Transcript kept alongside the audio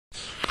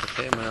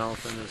Okay, my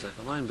alpha in the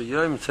second line. But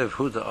Yoim Tev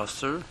Huda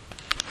Aser,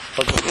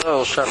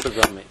 Hadal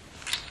Shapagami.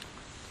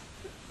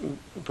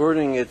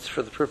 Burning it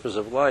for the purpose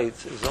of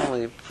light is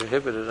only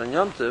prohibited on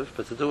Yom Tov,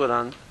 but to do it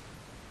on,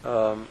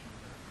 but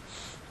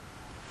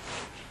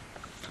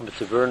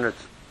to burn it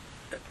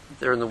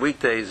during the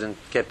weekdays and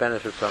get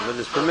benefit from it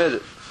is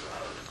permitted.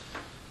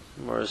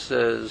 Mora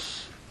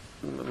says,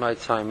 my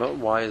time,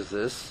 why is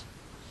this?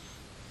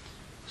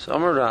 So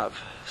Amar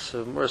Rav.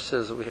 So Mora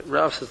says,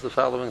 Rav says the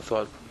following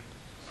thought.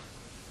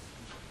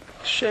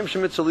 Shem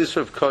shemitzvah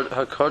lisur of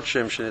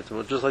hakodshim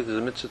shenitim, just like there's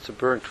a mitzvah to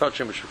burn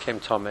kodshim which became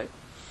tamei.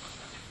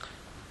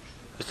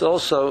 It's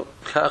also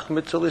kach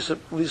mitzvah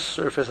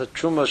lisur as a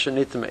truma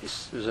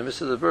shenitimes. There's a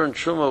mitzvah to burn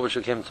truma which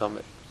became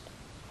tamei.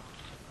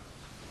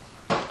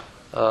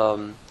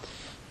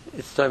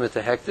 It's time at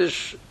the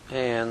hektish,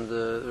 and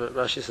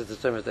Rashi says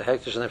it's time at the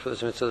hektish, and therefore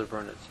there's a mitzvah to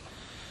burn it.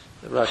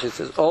 Rashi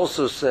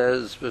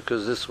says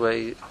because this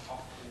way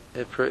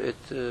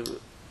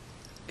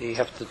you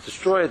have to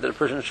destroy it, that a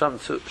person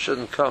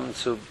shouldn't come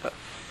to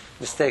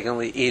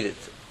mistakenly eat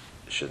it.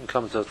 Shouldn't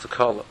come to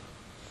kala.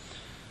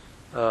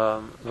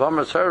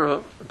 V'amar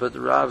Torah, but the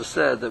Rav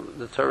said, that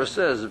the Torah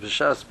says,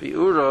 b'shas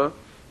bi'ura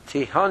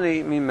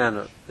tihani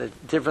mimenu,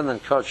 that different than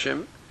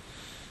kachim,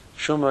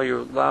 shuma, you're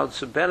allowed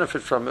to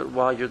benefit from it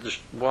while you're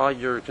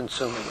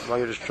consuming it, while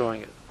you're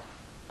destroying it.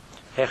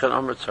 Hechan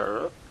Amar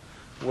Torah,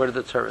 where did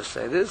the Torah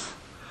say this?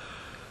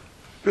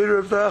 B'der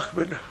of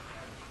Nachman.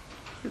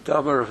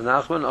 Amar of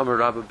Nachman, Amar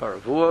Rabbi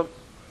Baravua,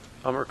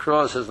 Amar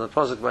Kra says in the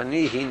pasuk,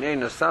 "Vani hinei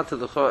nasata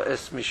l'cha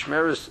es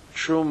mishmeres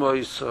truma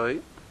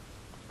yisoi."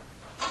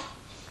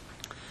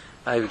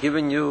 I've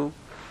given you,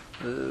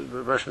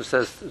 the Rashi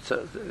says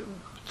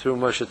through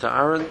Moshe to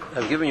Aaron,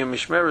 I've given you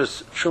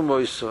mishmeres truma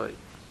yisoi.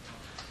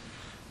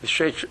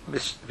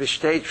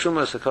 V'shtei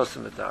truma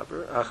sakosem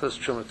medaber, achas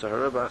truma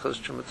tahara, v'achas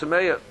truma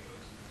tameya.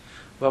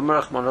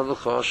 V'amar Achmana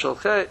l'cha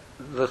shalchei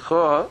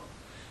l'cha.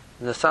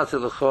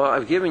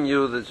 I've given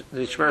you the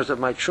shmeres of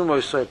my truma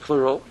yisoi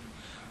plural.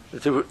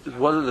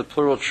 What are the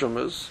plural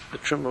trumas? The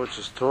truma which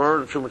is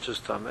Torah, the truma which is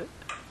Tameh,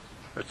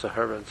 or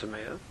Tahara and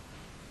Tameya.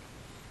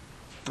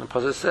 And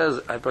Pasuk says,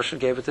 I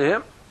gave it to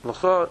him.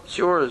 It's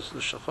yours.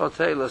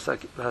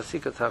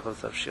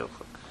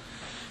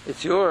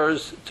 It's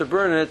yours to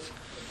burn it,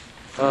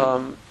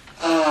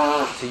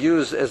 to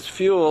use as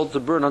fuel to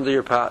burn under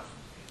your pot,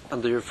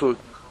 under your food.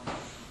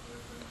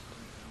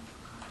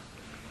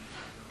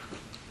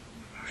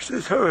 The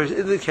Torah has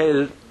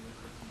indicated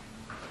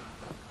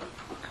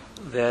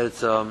that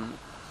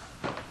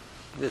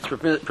it's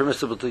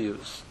permissible to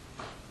use.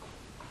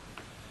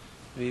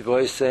 Why don't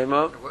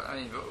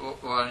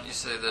you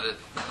say that it?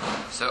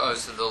 So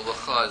the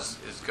lacha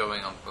is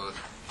going on both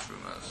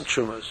trumas.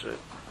 Trumas,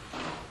 right?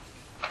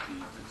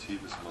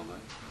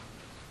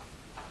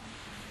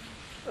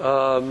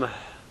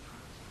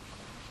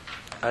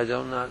 I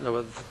do not know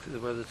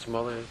whether it's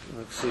Molly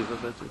or Ksiva,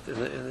 but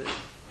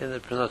in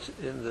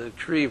the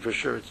Cree for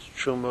sure it's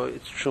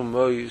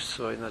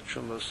trumoyusoi, not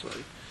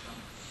trumosoi.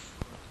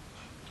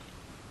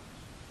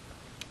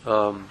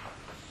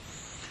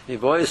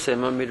 Mivoy say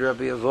Mamid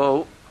Rabbi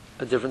Avo,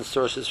 different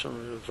sources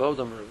from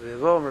Vodam Rabbi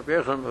Avo, Rabbi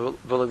Echon,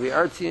 Volavi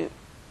Arti,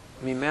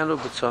 Mimanu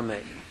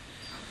B'Tzomei.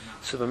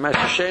 So the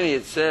Mashasheni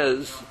it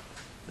says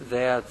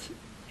that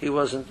he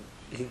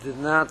did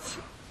not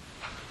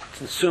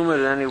consume it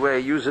in any way,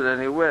 use it in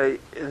any way,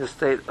 in the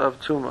state of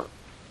Tuma.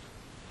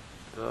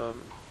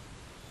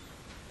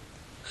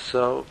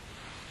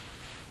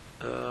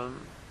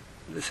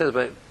 It says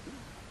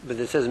but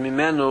it says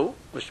Mimenu,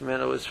 which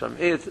Mimenu is from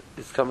it,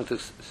 it's coming to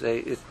say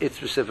it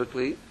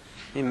specifically.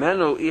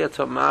 Mimenu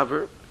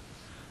iyatamaver,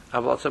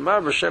 aval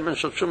tamaver shemen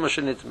shel truma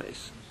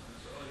shenitmeis.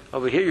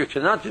 Over here you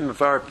cannot be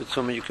mevaret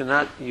b'tzuma, you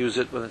cannot use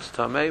it when it's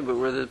tamei, but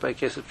whether by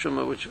case of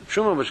truma which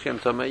came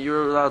tamei,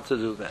 you're allowed to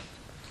do that.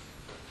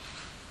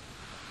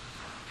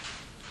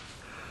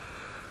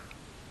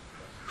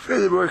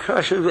 Furthermore,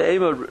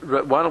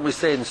 why don't we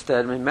say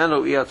instead,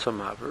 Mimenu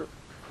iyatamaver?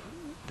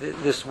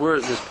 This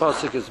word, this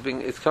pasuk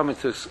it's coming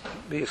to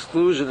be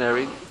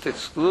exclusionary, to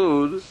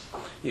exclude.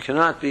 You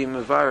cannot be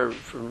mevar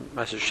from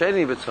Maser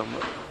Sheni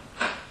b'tzuma.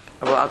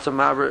 About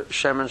atamaver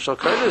shemen shel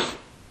kodesh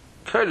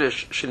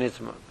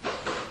shenitma.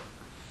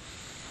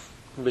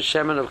 But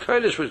shemen of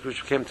kodesh, which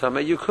became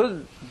tamei, you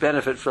could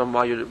benefit from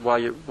while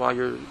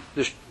you're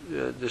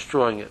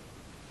destroying it.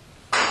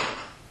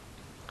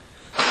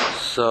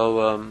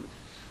 So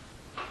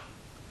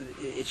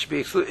it should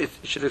be it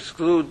should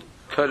exclude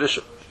kodesh.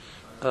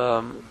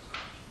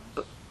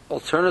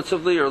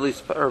 Alternatively, or at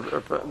least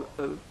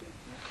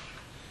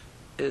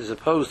as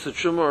opposed to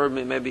truma, or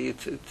maybe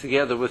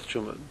together with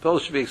truma,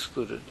 both should be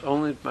excluded.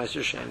 Only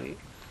Meiser Sheni,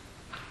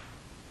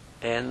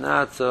 and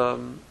not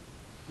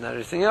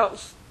anything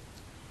else.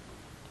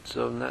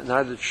 So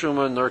neither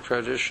truma nor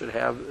kodesh should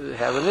have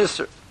an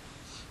isser.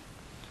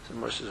 So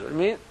more says what I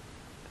mean.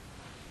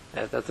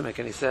 That doesn't make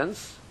any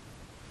sense.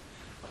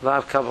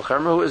 Lav kabel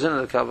charmer, who isn't in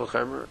the kabel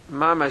charmer?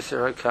 Ma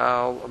meiser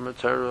hakal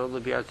amatera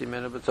libiarti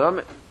mena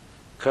b'tomit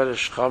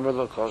kodesh charmer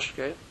lo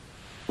koshke.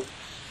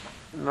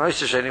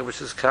 Meiser Sheni, which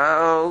is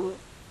kal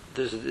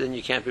then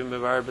you can't be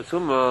mevar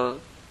betuma.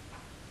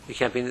 You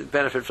can't be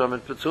benefit from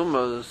it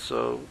betuma.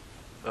 So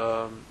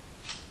kodesh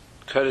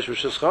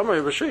rishus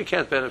chomer, but sure you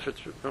can't benefit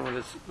from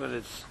when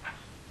it's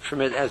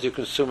from it as you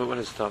consume it when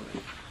it's tummy.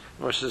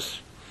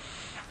 Versus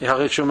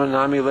truma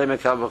nami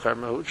lemekal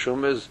b'charma.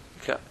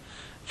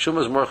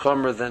 Truma is more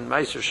chomer than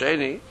meiser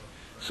sheni,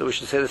 so we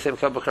should say the same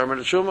kal b'charma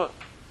to truma.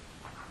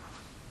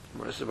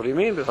 What do you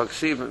mean?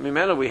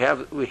 Mimeno we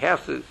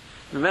have to.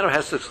 Mimeno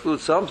has to exclude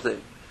something.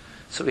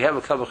 So we have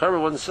a kal b'charma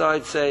one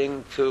side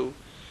saying to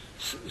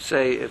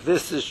say if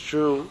this is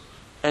true,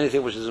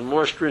 anything which is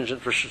more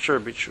stringent for sure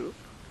be true.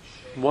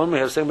 One we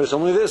have saying, but it's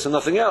only this and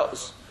nothing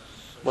else.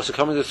 What's it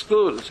coming to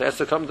exclude? So it has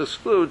to come to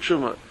exclude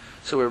truma.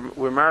 So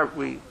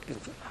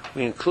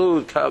we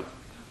include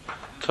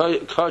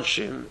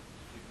kodshim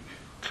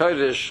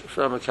kodesh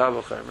from a kal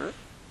b'charma,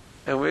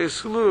 and we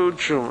exclude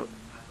truma.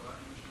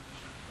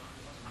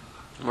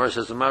 Mara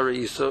says,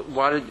 so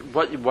why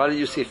did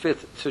you see fit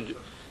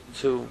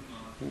to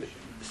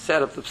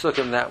set up the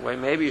psukim that way?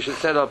 Maybe you should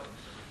set up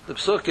the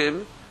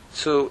psukim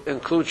to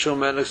include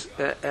truma,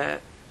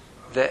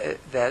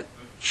 that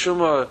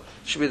truma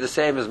should be the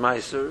same as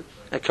meiser,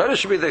 and kodesh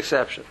should be the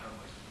exception.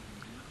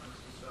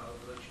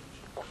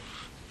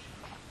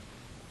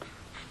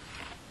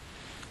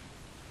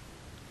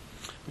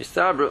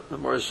 Mistabra, the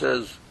Mara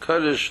says,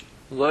 kodesh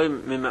loy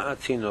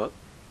mima'atinot.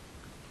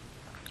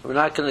 We're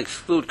not going to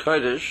exclude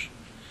kodesh.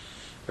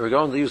 We're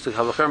going to use the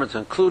kal b'charma to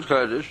include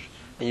kodesh,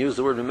 and use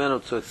the word mimeno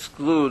to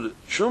exclude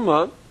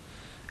truma,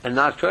 and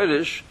not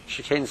kodesh.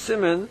 Shekain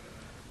simin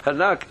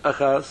panak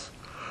achas.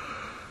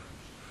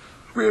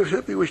 We are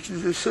happy, which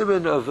is the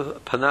simin of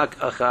panak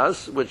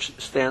achas, which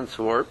stands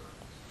for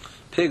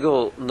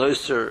pigul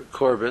noiser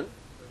korban.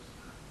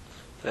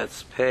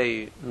 That's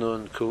pei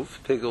nun kuf.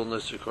 Pigul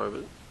noiser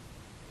korban.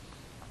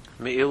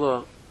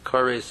 Me'ilah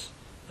kares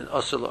and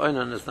asur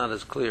l'oinan is not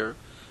as clear.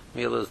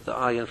 Me'ilah is the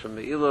ayin from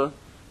me'ilah,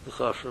 the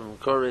chaf from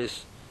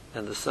Kores,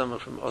 and the summa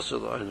from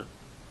Osir L'Oina.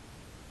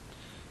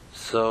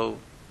 So,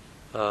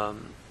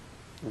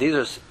 these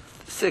are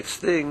 6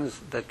 things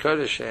that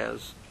Kodesh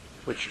has,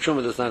 which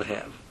Truma does not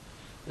have.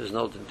 There's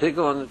no din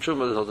pigel on the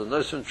Truma, there's no din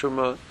nois on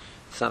Truma,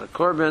 it's not a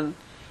korban,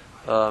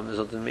 there's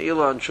no din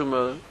me'ilah on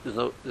Truma, there's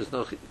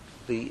no,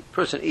 the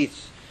person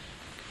eats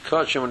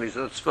kachim when he's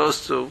not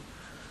supposed to,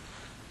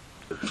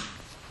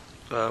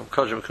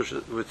 kachim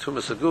with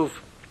Truma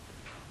Saguf,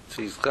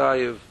 so he's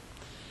chayiv,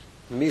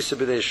 Misa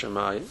b'dei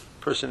Shemayim.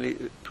 Person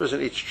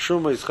eats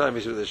truma, he's chayav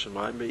misa b'dei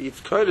Shemayim. But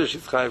eats kodesh,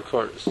 he's chayav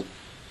kodesh.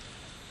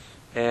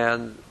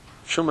 And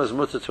truma is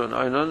mutter to an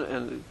einon,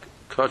 and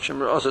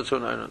kachim are also to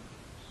an einon.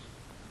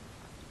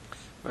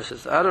 Where it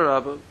says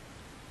Adarabba,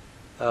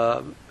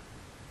 truma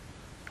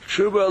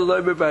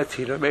loy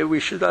b'batina. Maybe we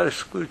should not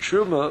exclude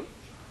truma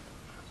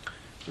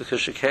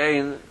because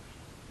shekain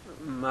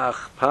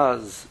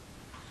machpaz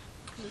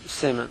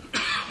siman.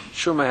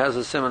 Truma has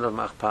a siman of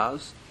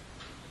machpaz.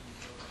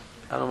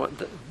 I don't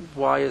know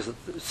why is it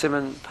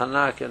siman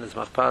panak and it's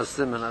machpaz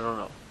siman. I don't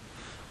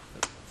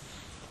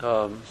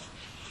know.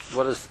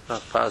 What does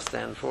machpaz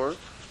stand for?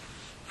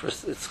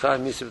 First, it's chai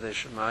misa b'dei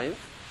shemayim.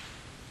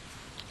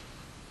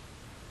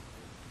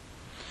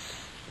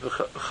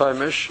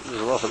 Chaimish,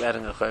 there's a lot of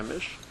adding a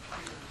chaimish.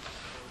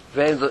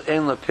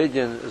 Ve'en la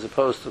pidyon, as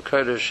opposed to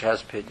kodesh,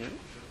 has pidyon.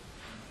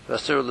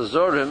 V'asir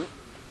l'zorim,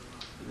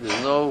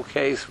 there's no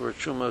case where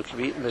truma can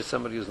be eaten by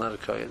somebody who's not a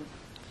kohen.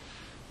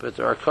 But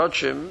there are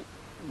kochim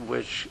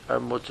which are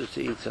mutter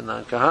to eat a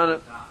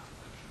non-kahana.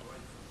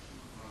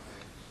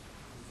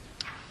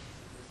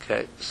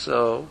 Okay,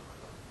 so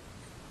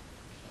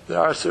there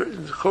are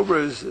certain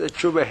chumras that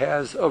truma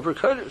has over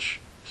kodesh.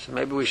 So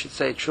maybe we should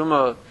say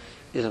truma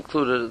is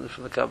included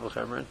from the kal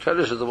b'charma, and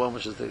kodesh is the one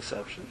which is the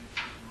exception.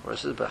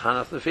 Versus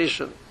b'hanaf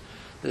lefishim.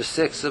 There's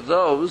 6 of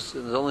those,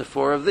 and there's only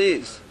 4 of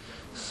these.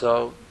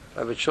 So I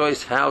have a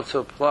choice how to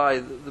apply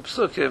the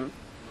psukim.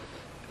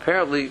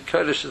 Apparently,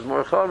 kodesh is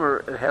more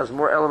chomer; it has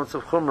more elements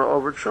of chomer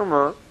over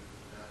truma,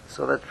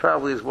 so that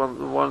probably is the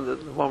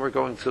one we're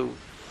going to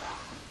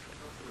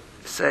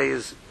say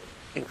is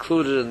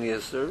included in the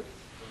Yisr,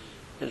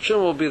 and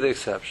truma will be the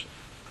exception.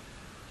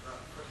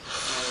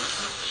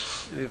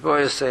 The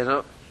Gemara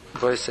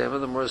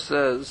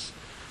says,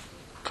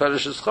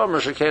 kodesh is chomer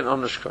shekain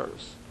onish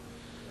karos.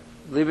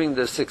 Leaving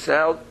the 6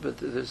 out, but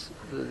there's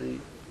the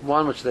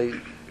one which they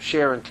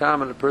share in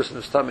common. The person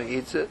whose stomach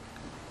eats it.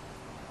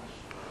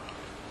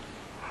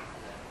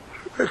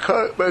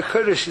 By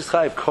kodesh is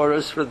chayiv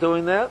koros for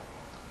doing that,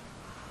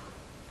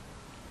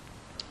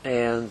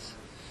 and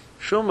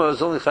truma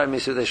is only chayiv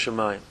misa b'dei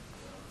shemayim.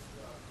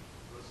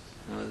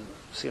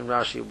 See in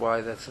Rashi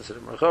why that's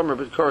considered more chomer,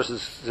 but koros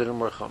is considered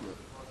more chomer.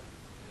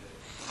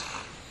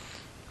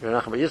 But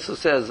Yitzchak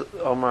says,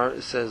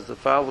 Omar says the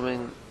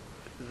following: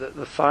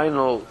 the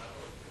final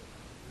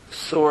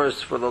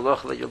source for the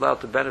loch that you're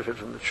allowed to benefit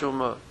from the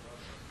truma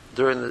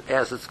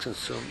as it's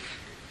consumed.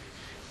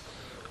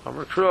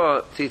 Amar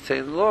Kra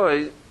Titein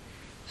Loi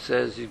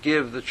says you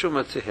give the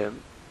truma to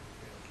him.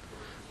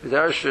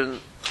 V'darshan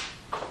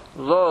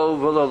lo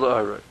v'lo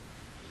l'aroi.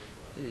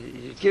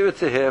 You give it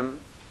to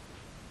him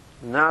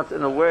not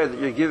in a way that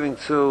you're giving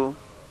to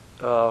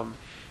the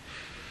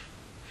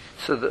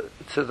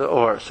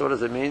ore. So what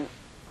does it mean?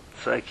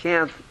 So I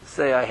can't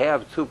say I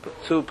have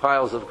two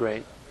piles of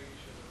grain,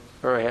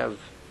 or I have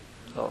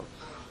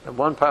and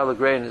one pile of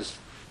grain is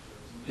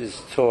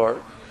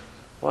tor,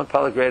 one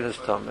pile of grain is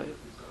tomei.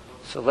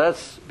 So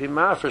let's be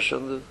mafresh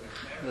on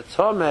the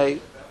tomei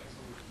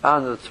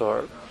on the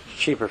tor. It's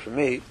cheaper for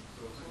me,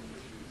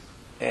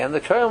 and the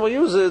Kohen will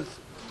use it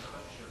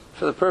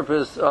for the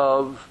purpose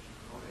of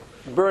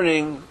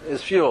burning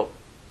as fuel.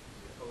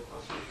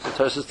 The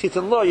Torah says,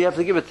 Titan law, you have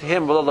to give it to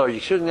him, well, you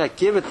should not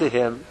give it to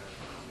him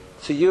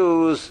to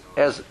use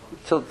as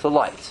to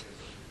light.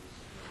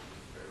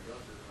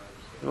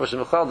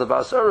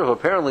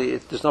 Apparently,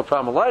 there's no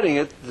problem lighting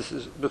it. This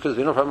is because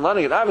there's no problem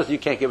lighting it. Obviously, you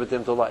can't give it to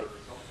him to light.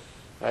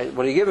 Right?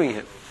 What are you giving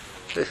him?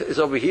 It's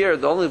over here.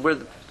 The only where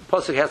the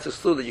pasuk has to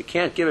exclude that you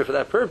can't give it for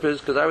that purpose,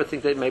 because I would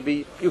think that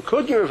maybe you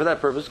could give it for that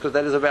purpose, because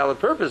that is a valid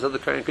purpose that the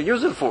Kohen could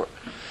use it for.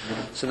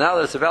 So now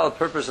that it's a valid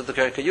purpose that the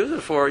Kohen could use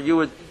it for,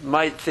 you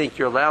might think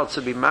you're allowed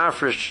to be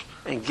mafresh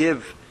and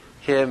give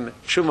him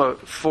truma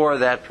for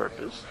that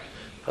purpose.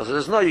 So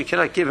there's no, you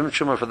cannot give him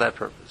truma for that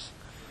purpose.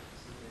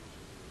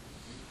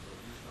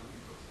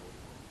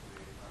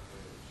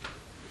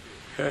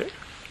 Okay.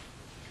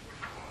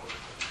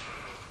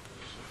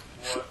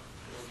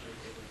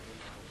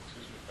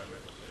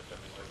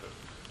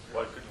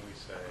 Why couldn't we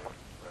say,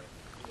 right,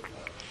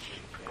 you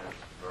can't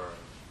burn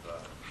the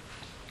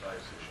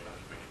rice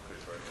exchange, but you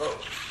could burn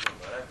both?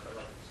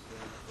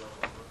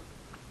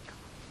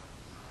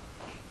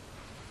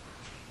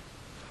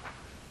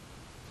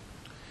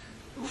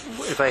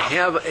 If I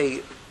have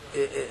a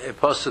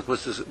pasuk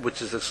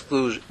which is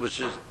exclusion,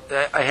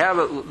 I have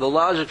the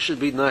logic should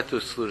be not to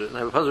exclude it. And I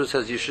have a pasuk that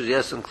says you should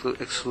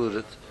exclude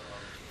it.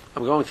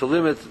 I'm going to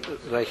limit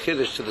my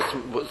chiddush to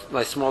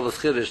my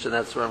smallest chiddush, and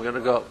that's where I'm going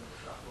to go.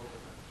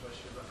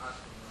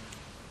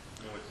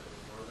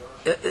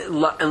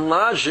 In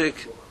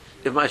logic,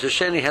 if my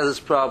Sheni has this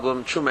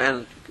problem,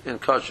 Truma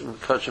and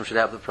Kachim should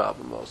have the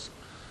problem also.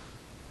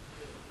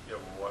 Yeah,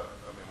 well,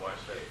 why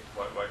say?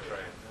 Why try?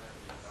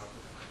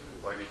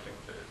 Why do you think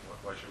that?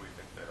 Why should we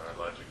think that our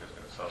logic is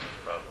going to solve the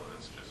problem?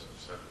 It's just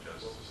instead of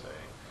just to say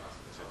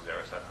it's a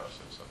Xeris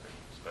house and something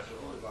special,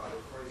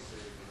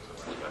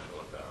 something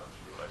special about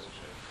rice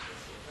exchange.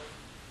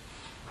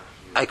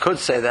 I could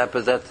say that,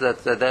 but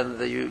that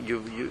then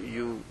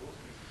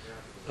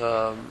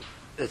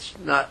it's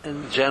not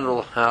in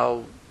general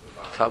how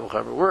Kabbalah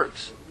Chamer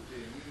works.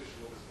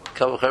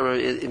 Kabbalah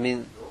Chamer, I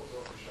mean,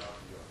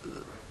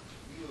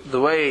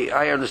 the way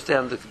I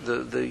understand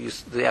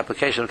the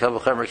application of Kabbalah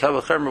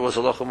Chamer was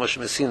Halacha Moshe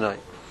Messinai.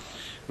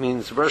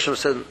 Means Bershom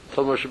said,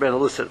 told Moshe Rabbeinu,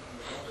 listen,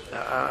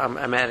 I'm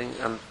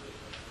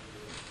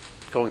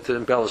going to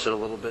embellish it a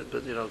little bit,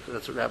 but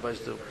that's what rabbis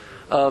do.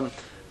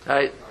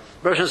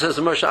 Bershom says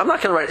to Moshe, I'm not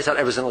going to write this out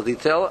every single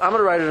detail. I'm going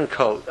to write it in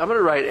code. I'm going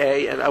to write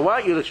A, and I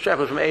want you to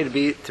extrapolate from A to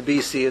B to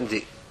B, C, and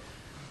D.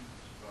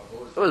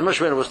 That was Moshe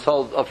Rabbeinu was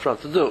told up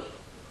front to do.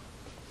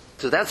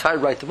 So that's how I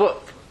write the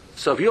book.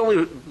 So if you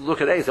only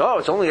look at A and say,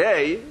 it's only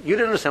A, you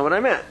didn't understand what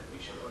I meant.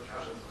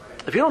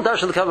 If you don't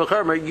darshan the Kabbalah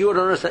Chamer, you would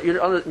understand.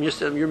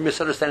 You're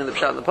misunderstanding the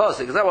pshat in the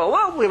pasuk. Because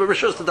we have a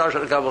rishus to darshan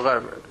the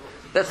Kabbalah Chamer.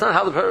 That's not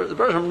how the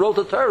person wrote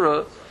the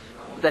Torah.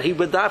 That he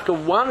Badavka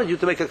wanted you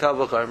to make a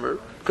Kabbalah Chamer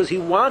because he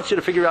wants you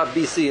to figure out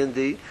B, C, and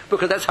D,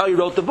 because that's how he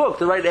wrote the book,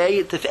 to write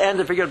A to and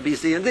to figure out B,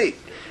 C, and D.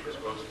 We're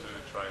supposed to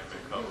try and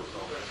make Kabbalah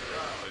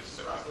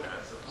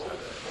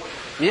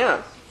Chamer.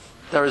 Yeah.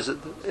 There is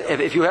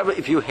if you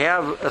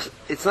have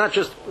it's not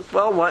just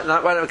why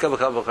not a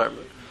Kabbalah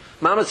Chamer.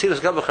 Mama Tzilas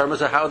Kabbalah Chamer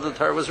is how the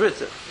Torah was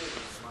written.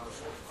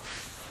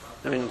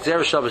 I mean,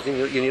 Xeris Shabbos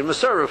you need a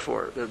Masorah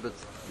for it,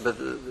 but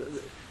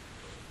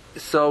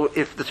so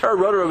if the Torah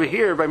wrote it over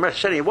here by Moshe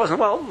Sheni, it wasn't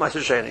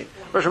Moshe Sheni.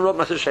 The Persian wrote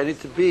Moshe Sheni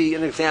to be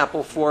an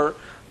example for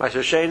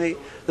Moshe Sheni.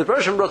 The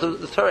Persian wrote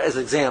the Torah as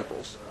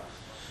examples.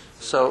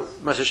 So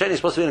Moshe Sheni is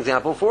supposed to be an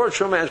example for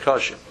Truma and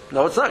Kashim.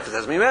 No, it's not, because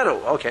that's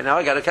Mimenu. Okay, now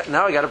I got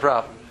a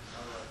problem.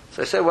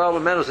 So I say, when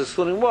Mimenu is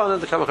excluding one,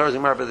 and the Kabbalah Chamer is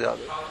married by the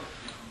other.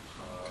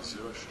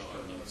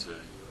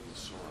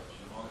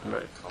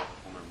 Right.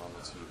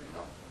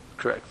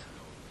 Correct.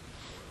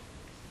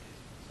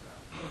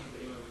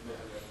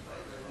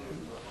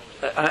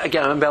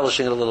 Again, I'm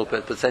embellishing it a little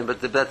bit, but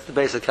that's the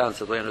basic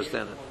concept. We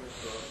understand it.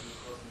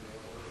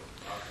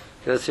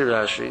 Okay, let's see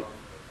Rashi.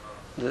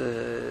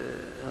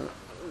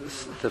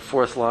 The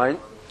fourth line.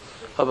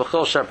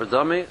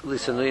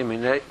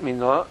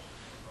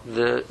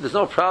 There's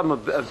no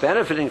problem of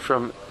benefiting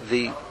from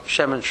the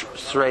Shemen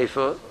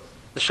Sreifa,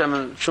 the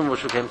Shemen Shum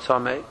which became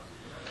Tameh.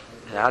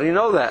 How do you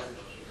know that?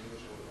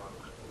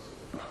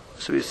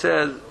 So he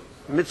said,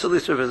 Mitzvah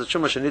Lisruf is a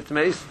Shum Shenit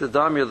Meis, the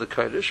Dami of the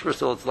Kodesh.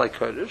 First of all, it's like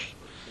Kodesh.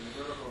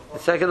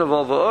 And second of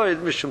all,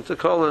 V'oid, Mishum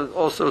Tekola,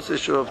 also it's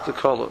issue of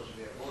Tekola.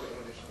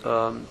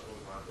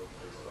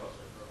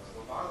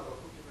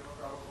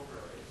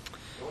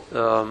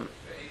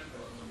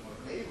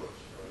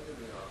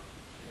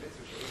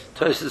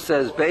 Tosha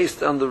says,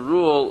 based on the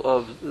rule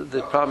of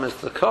the problem is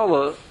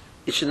Tekola,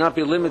 it should not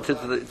be limited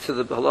to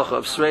the halacha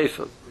of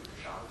sreifa.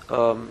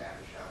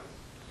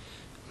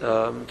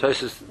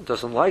 Tosfos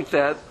doesn't like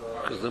that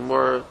because the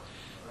more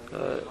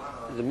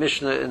the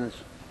Mishnah in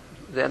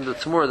the end of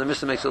tomorrow, the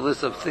Mishnah makes a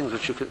list of things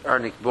which are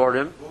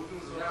nikborim,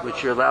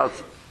 which you're allowed,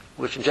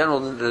 which in general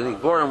the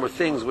nikborim were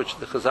things which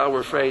the Chazal were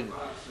afraid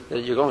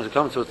that you're going to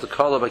come to it, the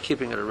kala by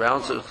keeping it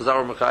around, so the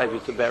Chazal were makayiv you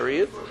to bury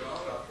it.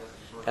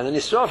 And then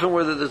Yisrafim,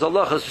 where there's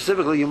Allah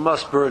specifically, you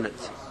must burn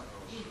it.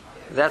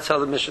 That's how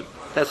the Mishnah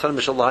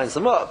lines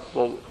them up.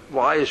 Well,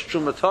 why is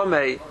Truma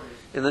Tameh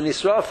in the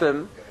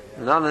Nisrafim,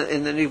 not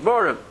in the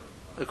Nikborim?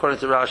 According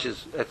to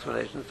Rashi's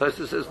explanation,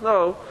 Tosfos says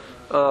no.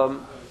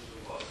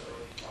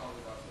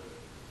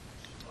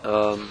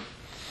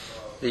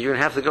 That you're going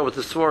to have to go with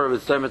the Svara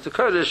with Zaymat to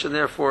Kodesh, and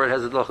therefore it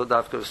has a Locha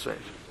Davka of Streif.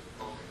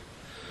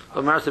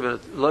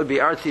 Lo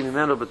bi'arti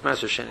mimeno but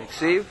Maser Shenik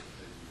Siv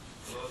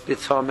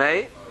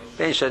B'Tameh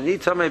Ben Shani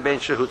Tameh Ben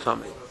Shehu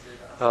Tameh.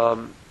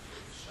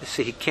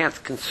 See, he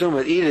can't consume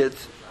it, eat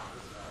it,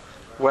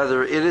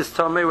 whether it is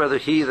Tameh, whether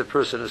he, the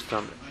person, is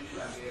Tameh.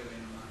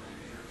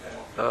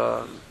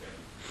 The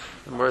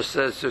Morah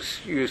says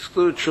you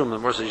exclude Truma.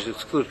 The Morah says you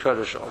exclude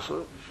Kodesh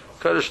also.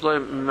 Kodesh lo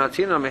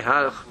matina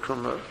mehach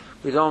kruma.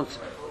 We don't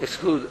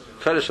exclude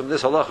Kodesh from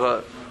this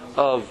halacha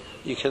of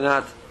you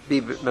cannot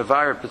be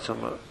mevayer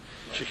petuma.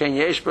 Shekain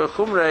yesh ba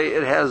chumrei,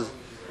 it has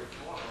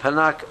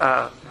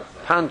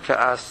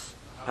pankaas,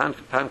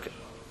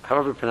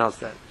 however you pronounce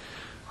that.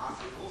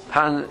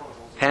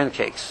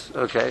 Pancakes,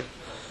 okay?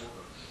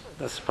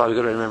 That's probably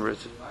good to remember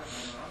it.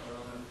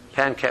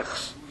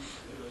 Pancakes.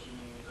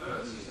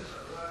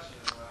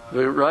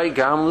 Right,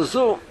 gam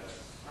l'zu.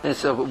 And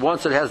so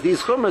once it has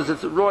these chumras,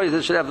 it's roy,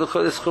 it should have this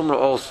chumrah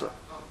also.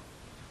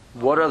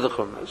 What are the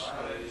chumras?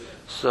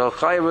 So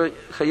chayav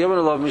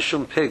alav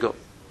mishum pigel.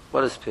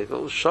 What is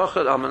pigel?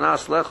 Shachad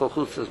amanas lechol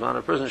chutz zman.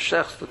 A person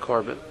shechs the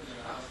korban,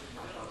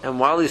 and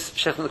while he's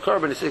checking the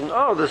korban, he's thinking,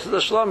 "Oh, this is the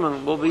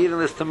shlamim. We'll be eating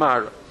this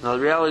tomorrow." Now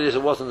the reality is,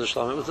 it wasn't the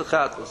shlamim; it was the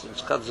chatas. And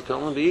chatas can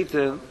only be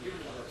eaten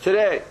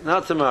today,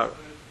 not tomorrow.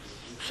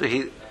 So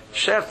he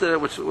shefted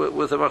it with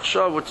a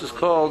machshav, which is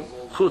called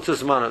chutz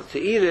zman, to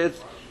eat it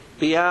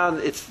beyond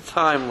its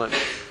time limit.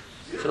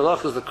 So the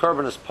lach is the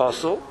korban is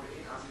possible.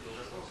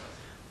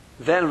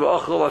 Then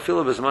v'ochel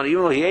afilu b'zman,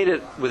 even though he ate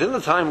it within the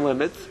time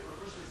limit,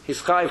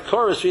 he's chayiv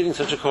chorus for eating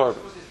such a korban.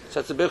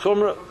 So that's a big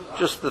chumrah.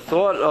 Just the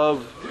thought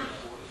of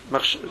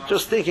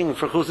just thinking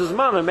for chutz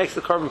zman makes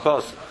the korban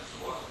possible.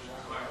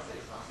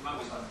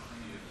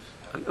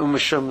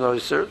 Umishum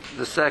noiser.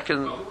 The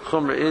second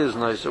chumrah is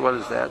noiser. What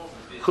is that?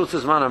 Chutz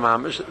zman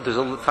amamish. There's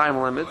a time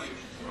limit.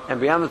 And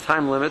beyond the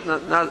time limit,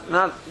 now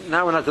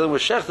we're not dealing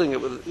with shechting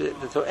it.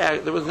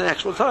 There was an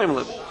actual time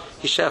limit.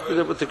 He shechted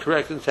it with the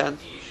correct intent.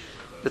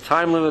 The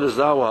time limit is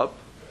now up.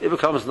 It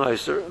becomes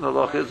nicer. And the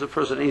loch is the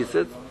person eats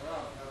it.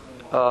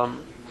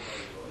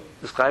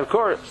 This guy of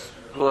course.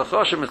 Well,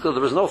 there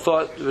was no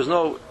thought. There was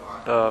no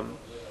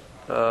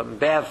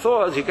bad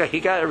thoughts. He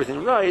got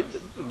everything right,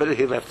 but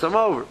he left some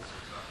over.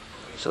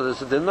 So there's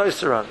the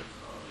nicer on it.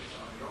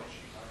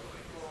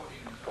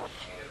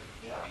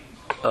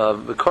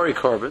 The Kori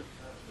Korban.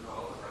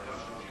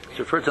 It's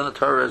referred to in the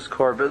Torah as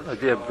korban, like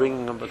they are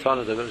bringing a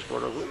matana to Kodesh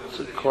Baruch Hu. It's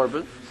a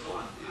korban.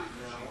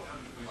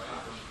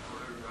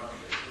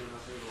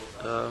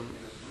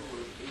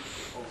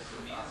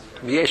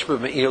 V'yesh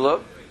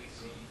b'me'ila.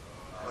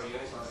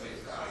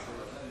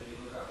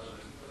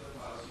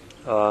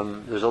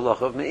 There's a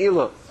lach of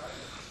me'ila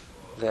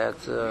that.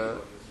 I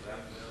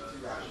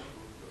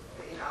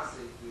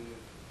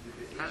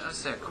don't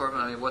understand korban.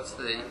 I mean, what's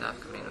the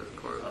nafkamina of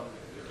the korban?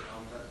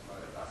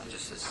 It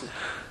just is.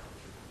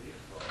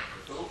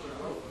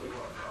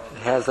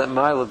 It has that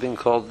mile of being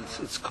called.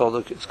 It's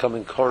coming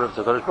korban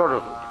to Kodesh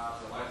Baruch Hu.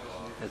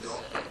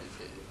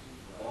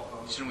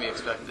 Shouldn't we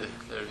expect there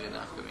to be a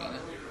nafkamina?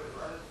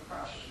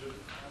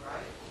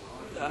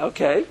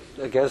 Okay,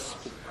 I guess.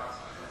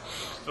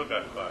 Still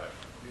got 5.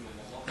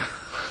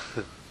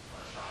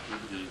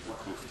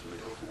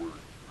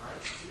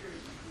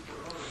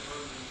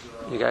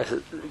 You guys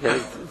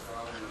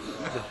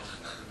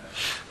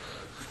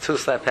two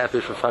slap happy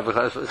for 5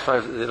 o'clock. It's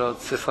 5.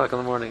 It's 6 o'clock in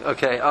the morning.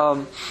 Okay.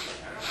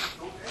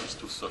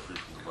 Still suffering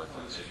from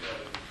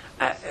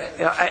the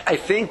I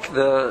think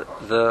the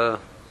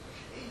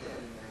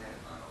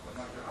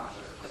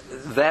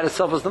that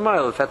itself is the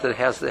mile. The fact that it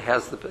has the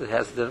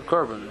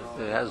korban.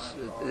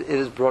 It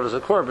is brought as a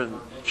korban.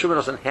 Shuma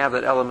doesn't have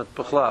that element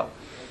b'chlal.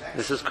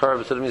 This is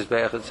korban to the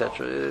mizbeach,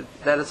 etc.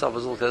 That itself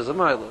is looked at as a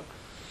mile.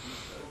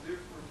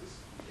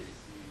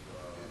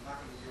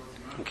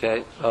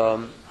 Okay.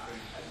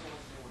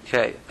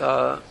 Okay.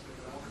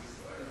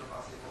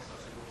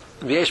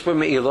 V'yesh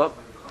me'ila.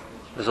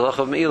 There's a lach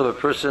of me'ila. A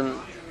person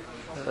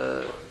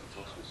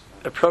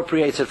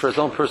appropriates it for his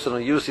own personal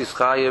use. He's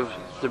chayiv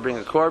to bring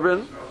a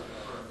korban.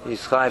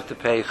 He's chayiv to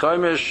pay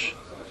chomish.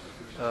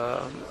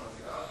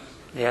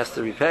 He has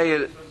to repay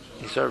it.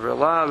 He served a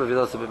lav. If he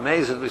does a bit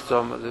mazed, we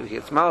saw him, he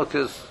gets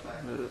malchus.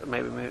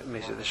 Maybe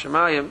the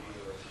shemayim.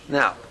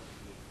 Now,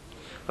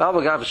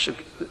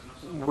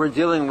 we're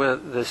dealing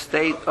with the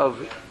state of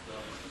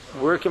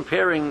we're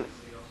comparing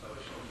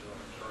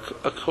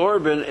a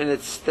korban in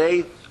its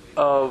state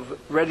of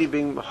ready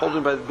being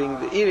holding by being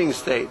the eating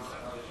state.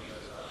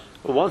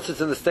 But once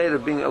it's in the state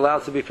of being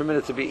allowed to be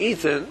permitted to be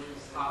eaten,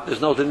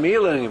 there's no din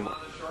meal anymore.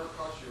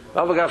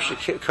 Babagav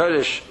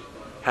shekodesh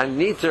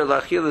haniter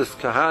lachilas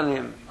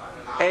kahanim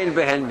ein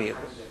behen meal.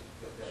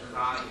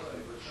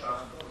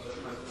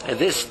 At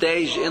this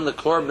stage in the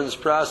korban's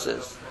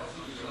process,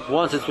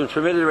 once it's been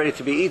permitted ready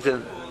to be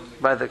eaten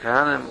by the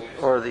kahanim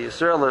or the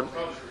Yisraelim,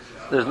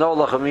 there's no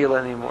lachamil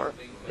anymore.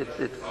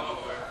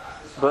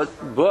 But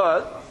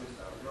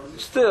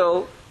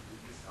still,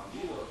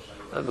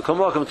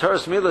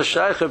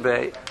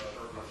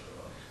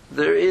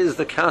 there is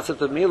the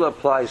concept of mila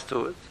applies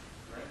to it,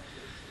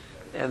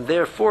 and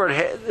therefore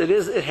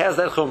it has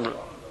that chumrah.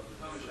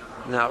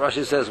 Now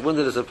Rashi says, when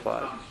did this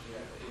apply?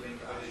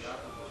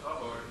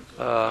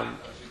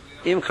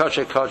 Im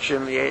kosher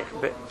koshim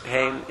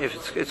heim,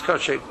 if it's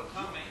kosher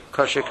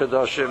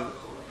kadoshim,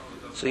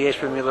 so yesh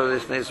b'mila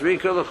l'snei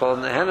zrika l'chol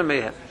nehena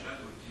mehem.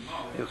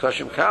 Im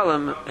koshim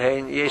kalim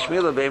hein yesh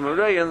mila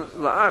b'emureyan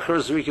la'achar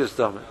zrikas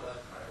domen.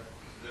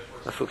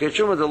 Afukei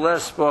Truma the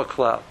less spar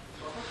klal.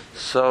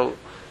 So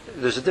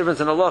there's a difference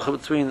in halacha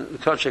between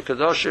kosher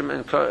kadoshim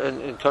and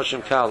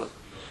koshim kalim.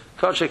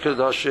 Kosher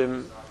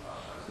kadoshim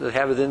that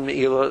have it in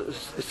meila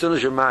as soon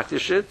as you're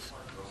makdish it,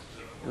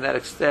 and that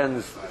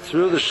extends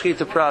through the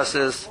shechita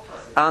process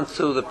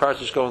onto the parts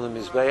which go in the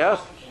mizbeach,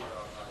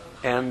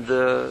 and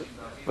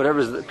whatever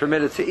is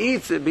permitted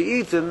to be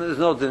eaten, there's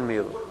no din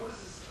meila.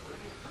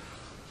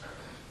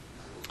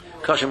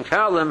 Kashim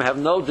kalim have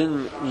no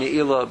din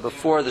meila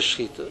before the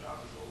shechita,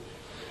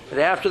 but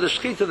after the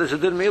shechita there's a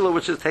din meila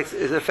which is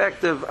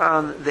effective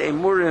on the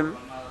emurim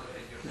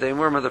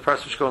are the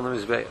parts which go in the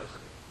mizbeach.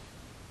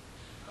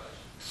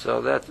 So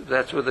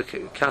that's where the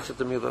concept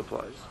of meila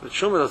applies. But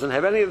Truma doesn't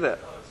have any of that.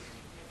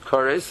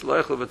 Kores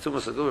loichel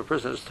v'tumas agul, a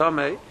person is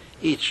tamei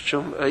each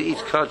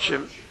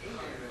kachim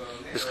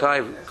is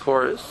chayv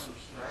kores.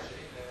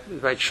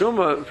 By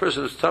Truma, a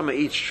person is tamei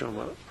each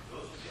Truma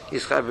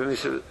is chayv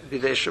b'misa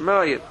b'dei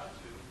shemayim.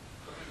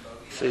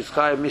 So he's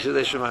chayv b'misa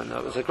b'dei shemayim. No,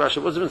 it's like Rashi.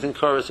 What's the difference in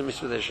kores and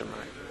misa b'dei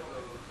shemayim?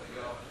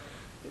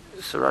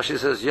 So Rashi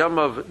says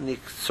yamav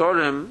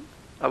niktsorim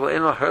aval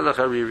eno herlech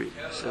hariri.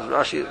 Says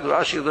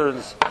Rashi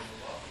learns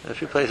in a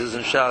few places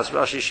in Shas.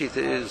 Rashi Shita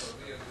is.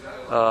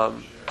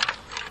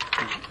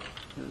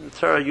 The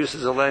Torah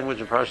uses a language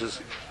in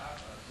Parshas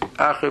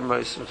Achrim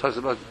Mos, when it talks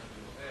about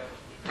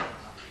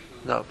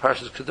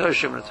Parshas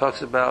Kedoshim, when it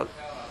talks about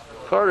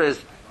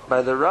Kores,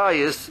 by the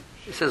Rayas,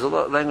 it says a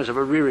language of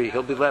a riri.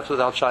 He'll be left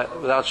without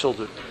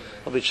children.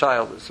 He'll be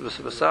childless.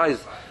 So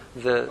besides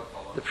the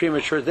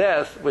premature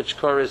death, which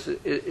Kores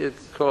it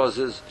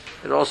causes,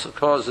 it also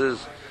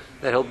causes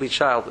that he'll be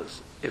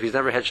childless. If he's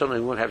never had children,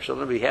 he won't have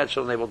children. If he had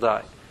children, they will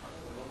die.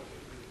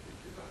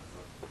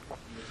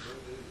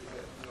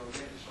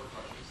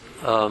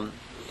 So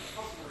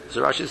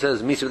Rashi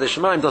says Misa B'dei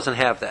Shemayim doesn't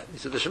have that.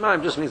 Misa B'dei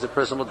Shemayim just means the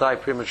person will die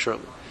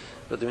prematurely,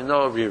 but there is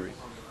no riri.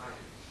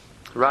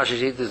 Rashi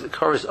Shita,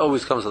 chorus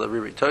always comes with a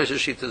riri. Toshis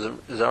Shita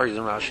is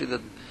arguing in Rashi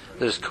that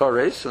there's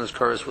chorus and there's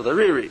chorus with a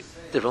riri,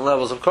 different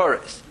levels of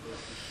chorus.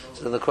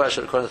 So then the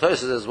question according to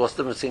Toshis is, what's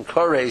the difference between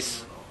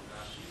chorus,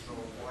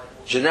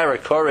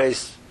 generic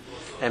chorus,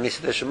 and Misa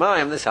B'dei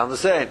Shemayim? They sound the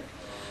same.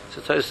 So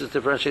Toshis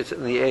differentiates it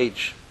in the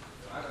age.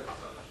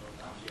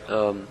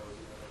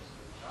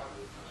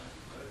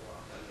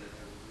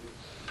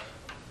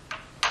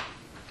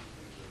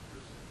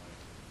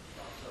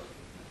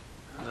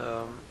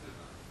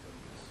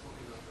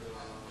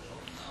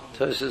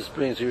 Tosis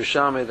brings to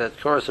Yerushalmi that,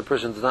 of course, a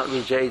person does not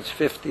reach age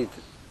 50,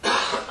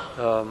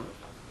 and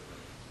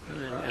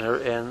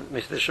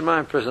Mr.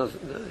 Shemaim person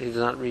he does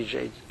not reach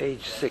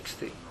age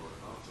 60.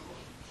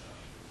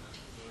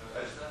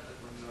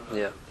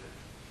 Yeah.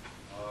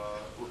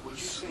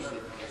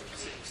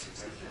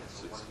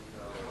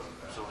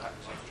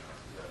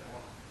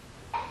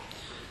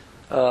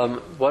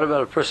 What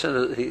about a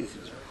person that he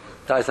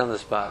dies on the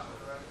spot?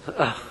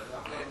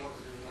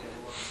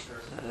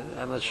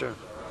 I'm not sure.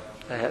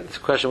 I had this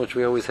question which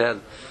we always had.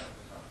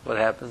 What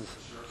happens?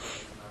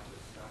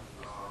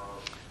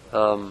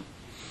 If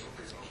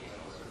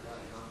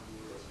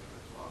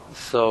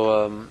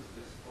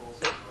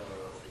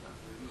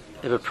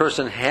a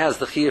person has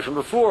the chiyuv from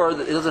before,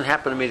 it doesn't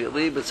happen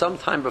immediately, but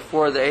sometime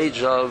before the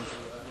age of,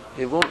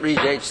 it won't reach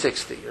age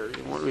 60, or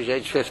it won't reach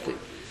age 50.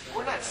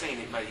 We're not saying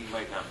he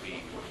might not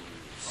be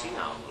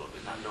senile a little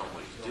bit, not knowing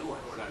what he's doing.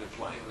 We're not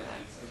implying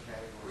that.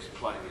 We're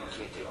implying that he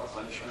can't take the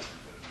punishment.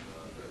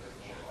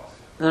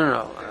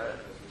 No.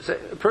 So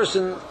a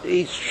person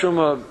eats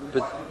truma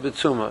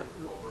b'tuma.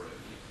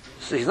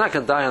 So he's not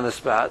going to die on the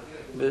spot.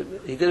 But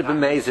he did it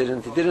b'mezid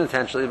and he did it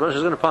intentionally. The Rosh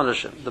is going to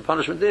punish him. The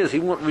punishment is he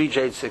won't reach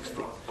age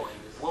 60.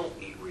 Won't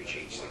he reach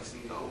age 60?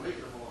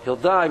 He'll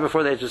die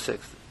before the age of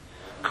 60.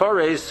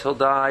 Kores, he'll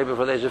die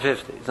before the age of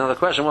 50. Now the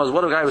question was,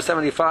 what if a guy was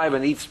 75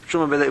 and eats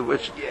truma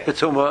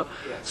b'tuma?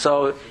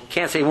 So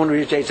can't say he won't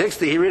reach age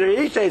 60. He really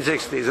reached age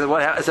 60. He said,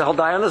 what happens? He'll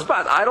die on the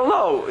spot. I don't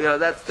know.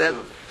 That's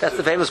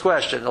the famous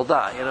question. He'll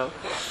die.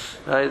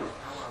 Right?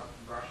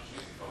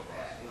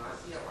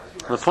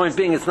 The point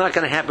being, it's not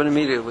going to happen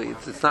immediately.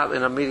 It's not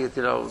an immediate,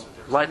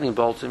 lightning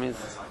bolt. I mean,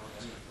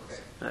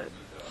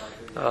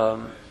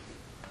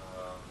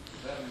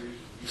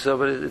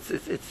 but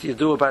it's you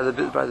do it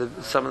by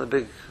some of the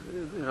big,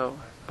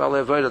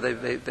 Balei Avoda.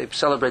 They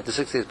celebrate the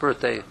 60th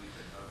birthday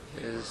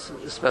is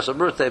a special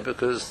birthday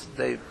because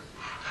they, at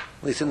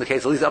least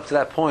indicates, at least up to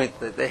that point,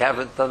 that they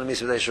haven't done the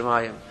Misa B'dei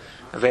Shemayim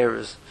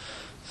Averas.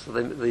 So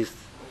they at least.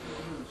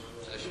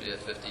 So it should be at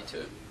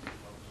 52.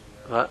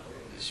 What?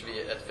 It should be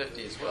at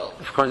 50 as well.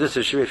 Of course,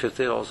 this should be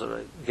 50 also,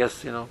 right? I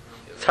guess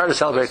it's hard to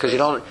celebrate because you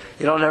don't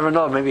ever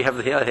know. Maybe he has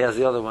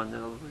the other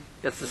one.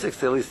 Gets to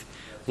 60 at least.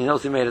 He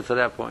knows he made it to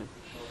that point.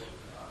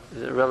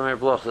 Rabbi Meir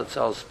Bloch that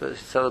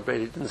celebrated.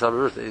 He didn't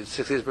celebrate birthday. His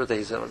 60th birthday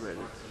he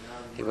celebrated.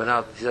 He went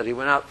out. He said he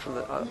went out from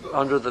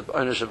under the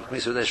ownership of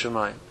Misa B'dei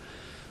Shemayim.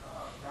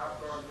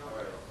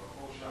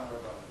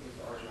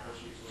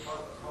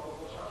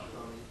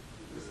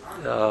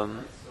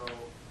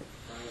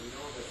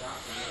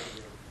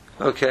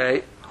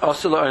 Okay.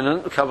 Also,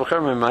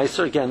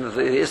 again,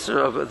 the issue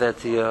of that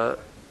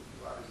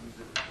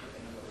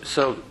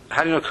so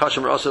how do you know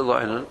kashim or also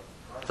lo'inen?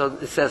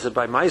 It says it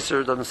by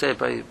meiser. It doesn't say it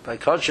by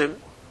kashim.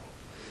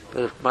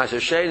 But if meiser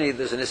sheni,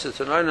 there's an issue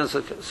to lo'inen.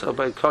 So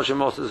by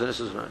kashim also there's an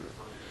issue to lo'inen.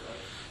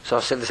 So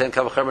I'll say the same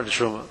kavachamer to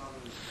truma.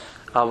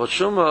 But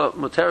truma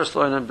muteris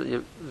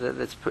lo'inen.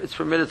 It's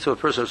permitted to a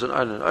person who's an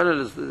oinen. Oinen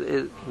is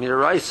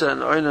midaraisa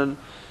and oinen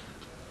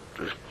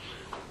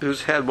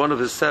who's had one of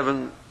his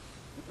seven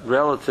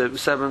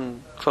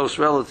close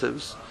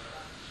relatives,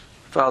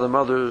 father,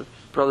 mother,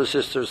 brother,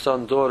 sister,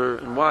 son, daughter,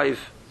 and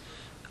wife,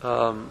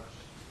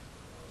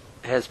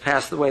 has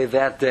passed away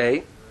that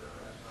day.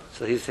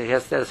 So he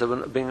has status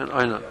of being an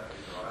oina.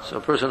 So a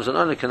person who's an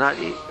oina cannot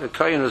eat. A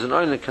kohen who's an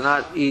oina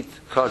cannot eat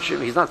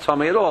kachim. He's not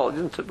tummy at all.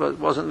 It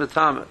wasn't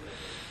mitama.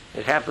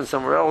 It happened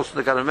somewhere else.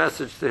 They got a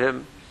message to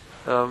him.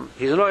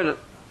 He's an oina.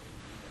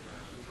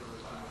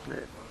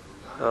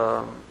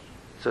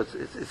 So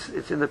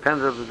it's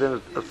independent of the din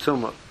of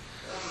tumah.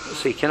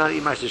 So he cannot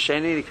eat ma'aser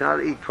sheni, he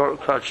cannot eat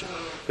kachim,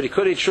 but he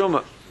could eat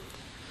truma.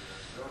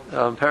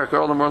 Parak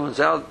Orel Merlin's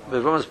out.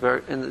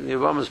 In the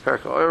Yevamos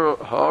Parak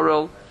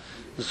Orel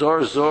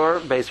Zor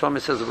Beis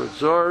Pami says the word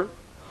Zor.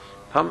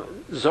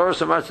 Zor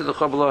Samarti the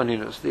Chabala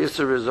Aninus. The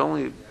Isser is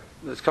only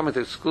it's coming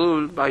to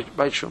exclude by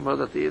truma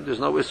that there's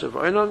no Isser of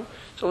Einon.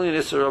 It's only an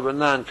Isser of a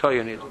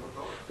non-kohen eater.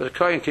 But a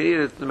kohen can eat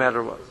it no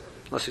matter what,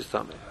 unless he's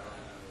tummy.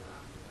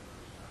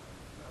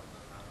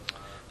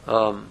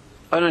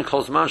 Einon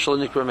calls manshal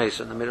nikra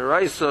mason. The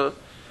midaraisa,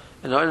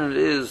 and Einon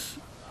is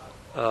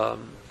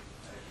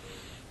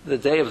the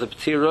day of the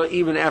P'tira,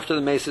 even after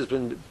the mace has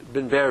been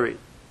buried.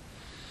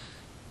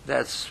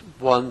 That's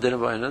one din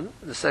of Einon.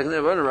 The second din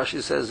of Einon,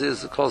 Rashi says,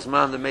 is calls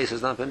man the mace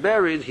has not been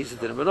buried. He's a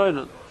din of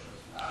Einon,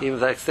 even if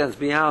that extends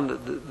beyond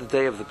the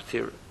day of the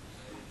P'tira.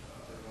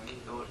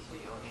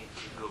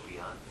 Go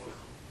beyond.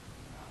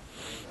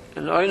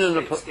 And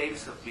Einon, The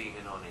status of being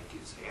an onik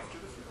is after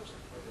the first.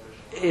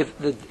 if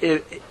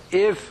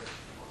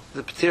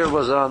the P'tira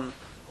was on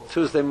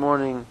Tuesday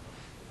morning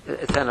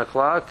at 10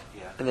 o'clock,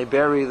 and they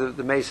bury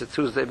the mace at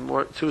Tuesday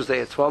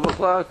at 12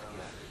 o'clock,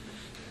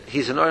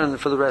 he's an oinen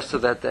for the rest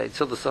of that day,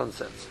 till the sun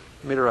sets.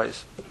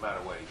 Midaraisa. No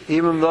matter what.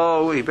 Even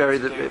though he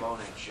buried the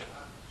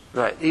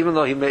right, even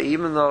though he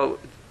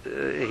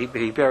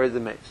buried the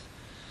mace.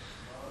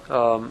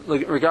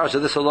 In regards to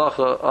this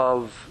halacha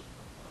of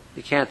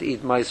you can't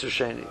eat ma'aser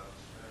sheni.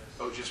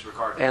 Oh, just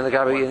regarding. And the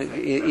guy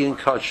eating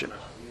kachim.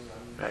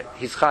 Right.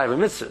 He's chayiv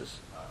mitzvahs.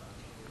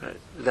 Right.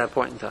 At that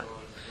point in time.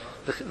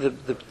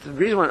 The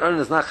reason why an oinen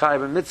is not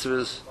chayiv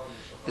mitzvahs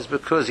is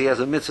because he has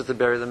a mitzvah to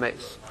bury the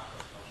mace.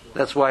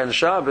 That's why in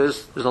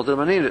Shabbos there's no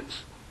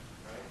dermaninus.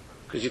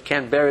 Because you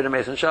can't bury the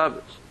mace on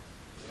Shabbos.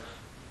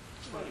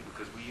 It's funny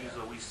because we use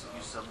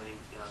so many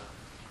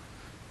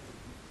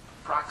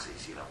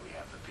proxies. We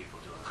have the people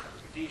doing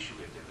Kaddish,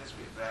 we have this,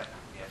 we have that.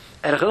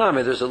 And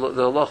Echanami,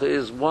 the halacha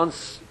is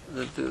once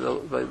that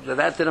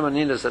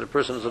dermaninus that a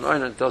person is an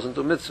oinen doesn't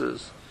do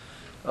mitzvahs,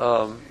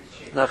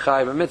 not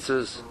chayiv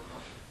mitzvahs.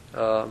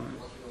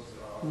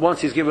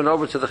 Once he's given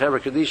over to the Chevra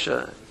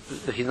Kadisha,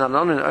 he's not an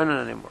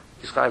oinen anymore.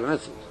 He's chayiv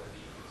mitzvahs.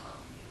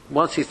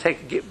 Once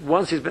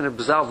he's been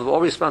absolved of all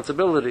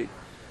responsibility,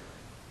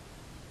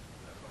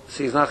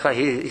 so he's not an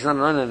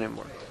oinen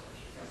anymore.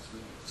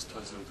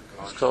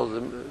 It's called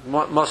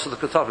most of the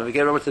ketafim. We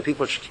get over to the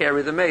people which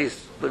carry the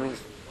mace. That means,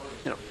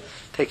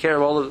 take care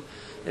of all of.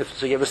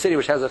 So you have a city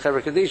which has a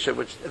Chevra Kadisha,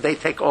 which they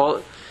take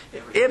all.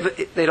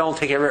 If they don't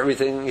take care of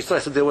everything, he still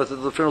has to deal with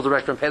the funeral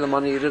director and pay the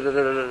money.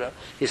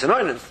 He's an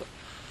oinen.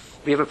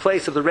 We have a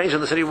place if the range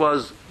of the city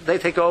was they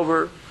take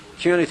over,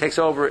 community takes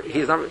over.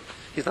 He's not an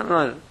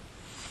oinen.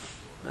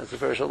 That's a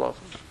very shalom.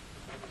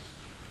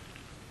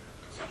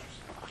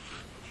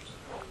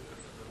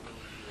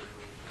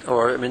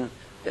 Or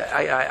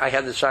I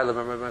had the child.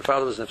 My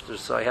father was nifter,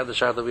 so I had the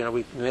child.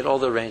 We made all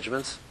the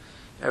arrangements.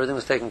 Everything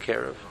was taken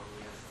care of.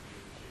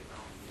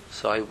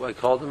 So I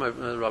called him.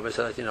 The rabbi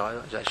said, I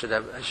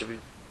should be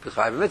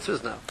b'chayv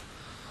mitzvahs now.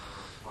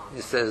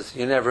 He says,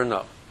 you never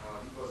know.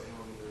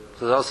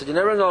 Because also you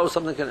never know,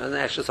 something can, and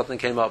actually something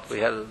came up. We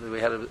had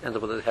to end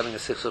up with having a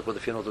sichsuk with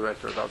the funeral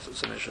director about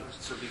some issues.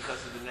 So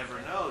because of the never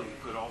know, you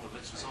put all the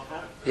mitzvahs on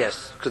hold?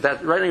 Yes, because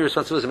that right now your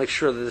responsibility is to make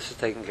sure that this is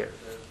taken care of.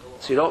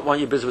 So you don't want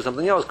you busy with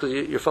something else because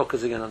you're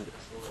focusing in on this.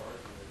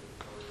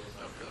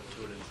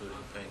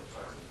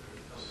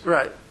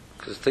 Right,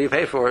 because until you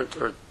pay for it,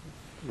 or at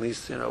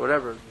least,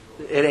 whatever,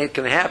 it ain't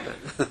going to happen.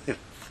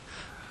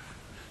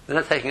 They're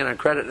not taking it on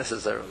credit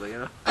necessarily,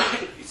 You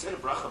said a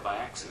bracha by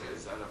accident.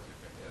 Is that a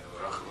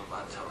bracha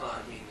l'matala?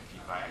 I mean, if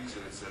you by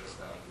accident said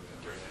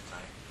it during that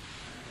time.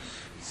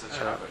 It's such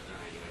a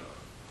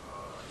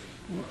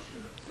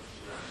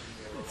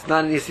it's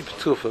not an easy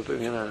p'tufa, but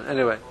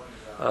anyway.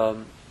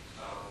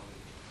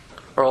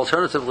 Or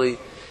alternatively,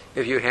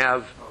 if you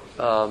have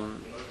a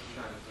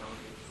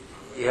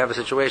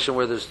situation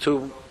where there's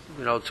two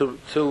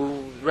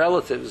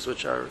relatives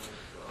which are,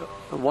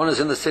 one is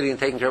in the city and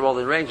taking care of all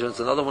the arrangements,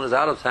 and the other one is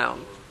out of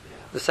town.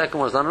 The second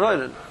one is not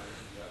anointed.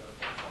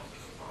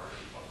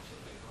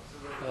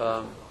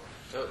 So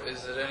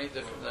is it any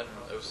different than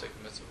Osik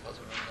Mitzvah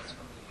Chazar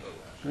Mitzvah?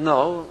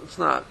 No, it's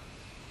not.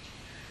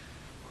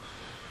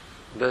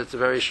 But it's a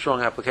very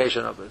strong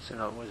application of it.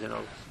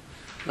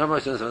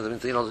 Normally,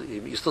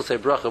 you still say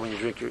bracha when you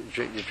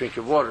drink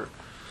your water.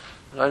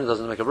 Anointing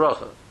doesn't make a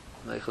bracha.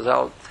 The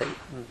Chazal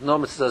no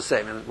mitzvah does the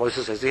same, and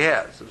Moshe says he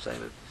has. I'm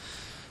saying that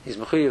he's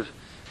mechuyev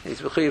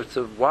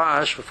to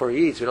wash before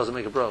he eats. But he doesn't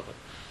make a bracha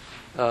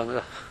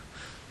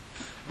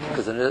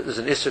because there's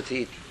an issur to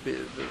eat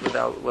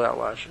without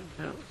washing.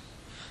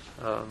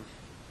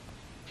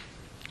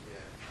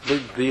 The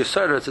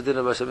Yisrael, it's a din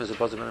of Hashem is a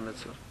positive and a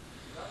mitzvah.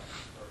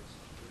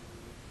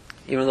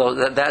 Even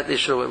though that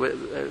issue,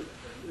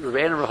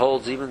 Rebbeinu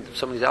holds, even if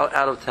somebody's out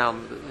of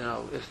town,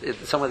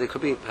 if somebody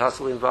could be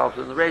possibly involved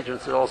in the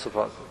arrangements, it's also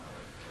possible.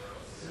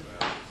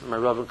 My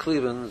Rav in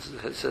Cleveland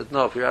said,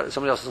 no, if you're out,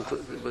 somebody else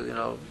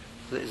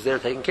is there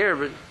taking care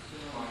of it.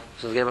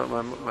 So again,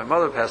 my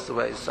mother passed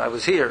away, so I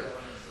was here.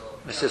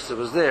 My sister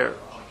was there.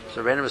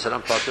 So Rebbeinu said,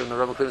 I'm potter, and the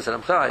Rav in Cleveland said,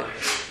 I'm chai.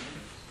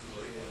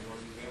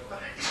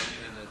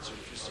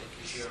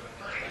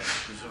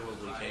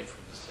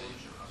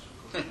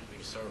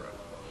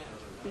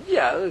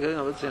 Yeah,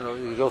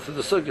 you go through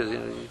the sukkahs.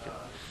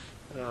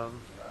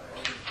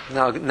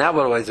 Now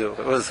what do I do?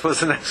 Was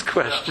the next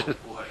question.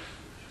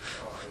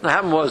 What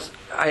happened was,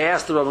 I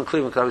asked the Rav in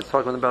Cleveland because I was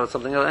talking about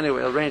something else.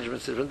 Anyway,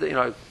 arrangements. So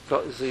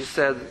he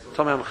said,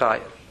 "Tell me I'm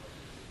chayav."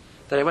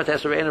 Then I went to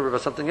ask Rabbi Einer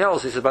about something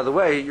else. He said, "By the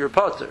way, you're a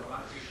potter."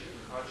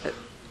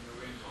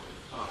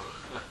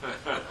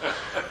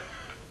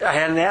 I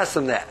hadn't asked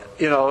him that.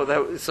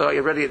 So I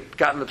already had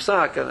gotten the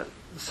psak on it.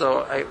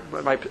 So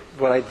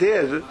what I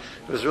did, it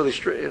was really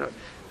strict.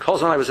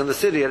 Calls when I was in the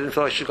city, I didn't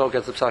feel I should go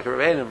get the psak of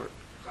Rabbi Einer.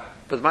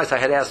 But I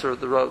had asked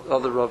the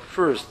other Rav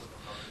first.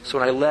 So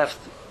when I left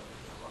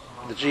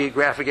the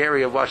geographic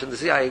area of Washington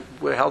D.C., I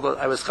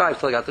was chayv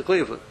till I got to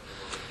Cleveland.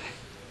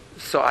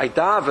 So I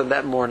davened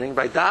that morning.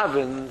 By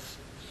davened,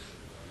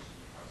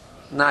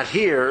 not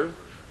here.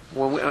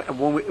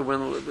 When we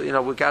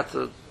got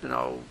to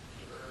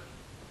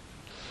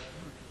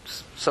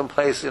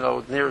someplace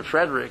near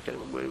Frederick,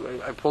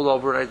 I pulled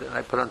over and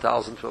I put on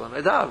towels and tefillin and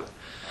I davened.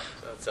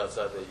 It's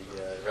outside the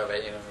Rabbi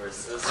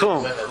University.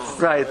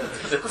 Right.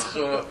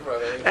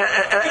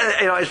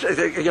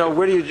 And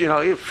where do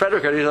you,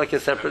 Frederick, are you like a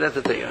separate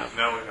entity?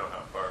 Now we know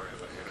how far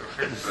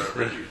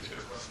we live.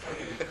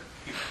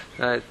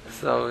 Right.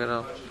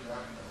 So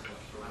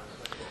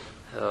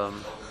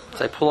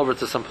so I pull over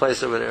to some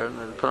place over there and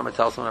I put on my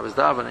towels when I was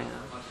davening.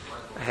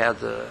 I had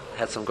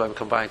some going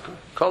combined.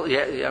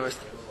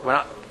 When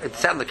I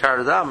sat in the car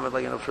to daven,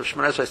 for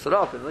Shemona Esrei I stood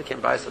up and they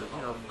came by, started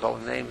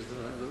calling names.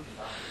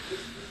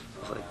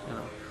 I was like,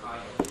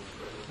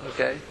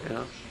 okay,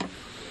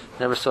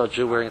 never saw a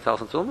Jew wearing a towel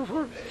and tefillin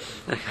before.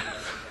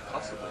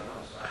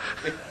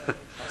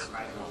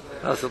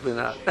 Possibly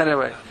not.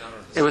 Anyway,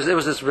 it was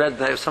this red.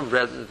 There was some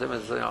red. It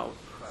was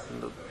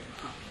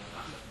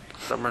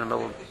somewhere in the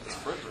middle of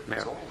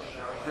Maryland.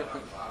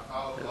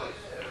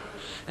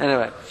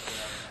 Anyway,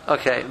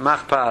 okay,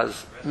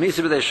 machpaz.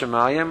 Misi b'dei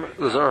shemayim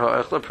l'zor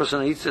ha'echla. A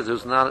person who eats it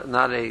who's not a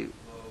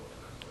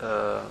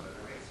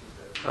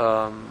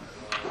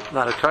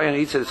kohen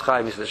eats it, it's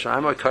chayim misi b'dei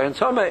shemayim. Or kohen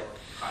tomei.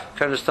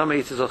 Kohen tomei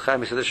eats it, it's chayim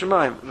misi b'dei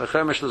shemayim.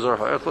 V'chemesh l'zor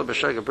ha'echla.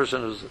 B'sheg, a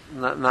person who's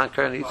not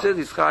kohen eats it,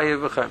 it's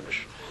chayim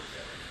v'chemesh.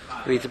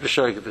 We eat it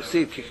b'sheg. The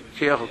seed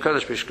kiyachol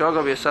kodesh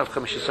b'shkogo v'yasaf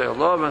chamish yisrael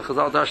Allah. And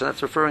Chazal Darshan,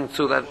 that's referring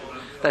to that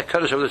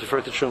kodesh over there is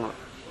referred to truma.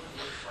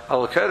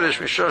 Al kodesh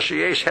mishor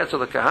sheyesh heter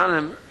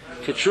l'kahanim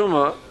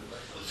kitruma.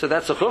 So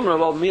that's a chumrah.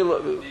 Well, Mila,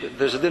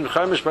 there's a din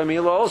chaimish by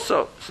Mila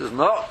also. He says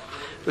no,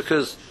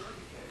 because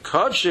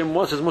kodshim,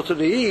 once it's mutter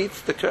to eat,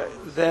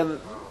 then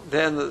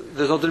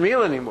there's no din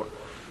Mila anymore.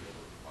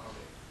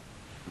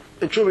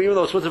 In truma, even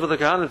though it's mutter for the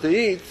kahanim to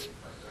eat,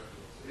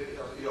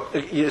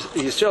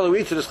 Yisrael who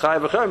eats it is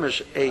chayav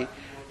v'chaimish. A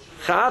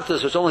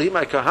chatas which only eat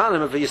by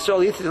kahanim, if a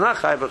Yisrael eats it, is not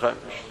chayav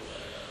v'chaimish.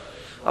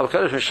 Al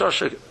kodesh mishor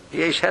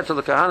yesh heter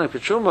l'kahanim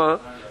kitruma.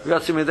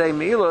 There's no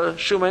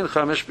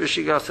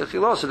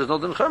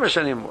din chamish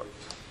anymore.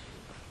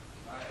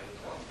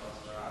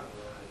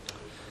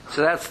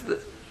 So that's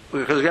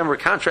because again we're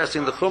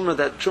contrasting the chumrah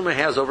that truma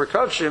has over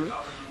kachim.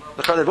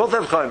 Because they both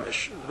have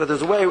chaimish, but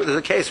there's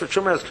a case where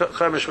truma has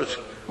chaimish which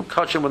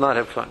kachim will not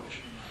have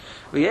chaimish.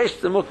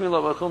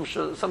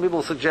 Some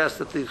people suggest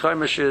that the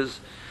chaimish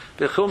is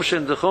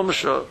bechumshin the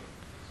chumsha.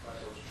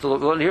 The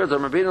one here, the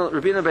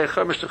rabina bei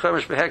chaimish to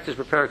chaimish behektish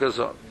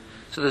beperakazot.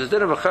 So there's a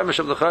din of a chaimish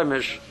of the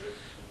chaimish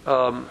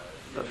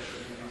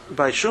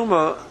by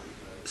truma,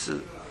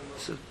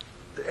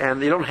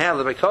 and you don't have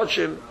the by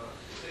kachim.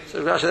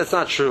 So Rashi, that's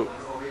not true.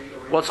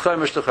 What's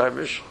chaimish to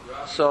chaimish?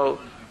 So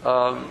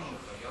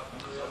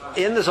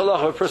in this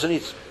halacha, a person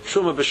eats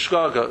truma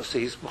b'shkaga, so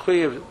he's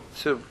mechuyev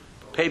to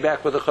pay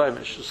back with the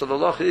chaimish. So the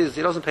halacha is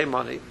he doesn't pay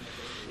money.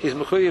 He's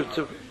mechuyev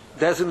to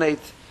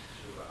designate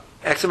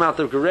X amount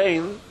of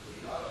grain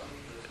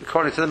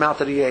according to the amount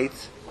that he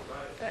ate.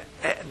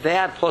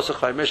 That plus a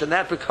chaimish, and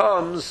that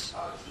becomes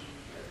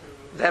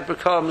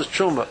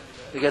truma.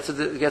 It gets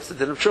the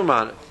din of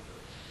truma on it.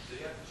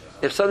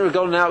 If someone would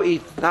go now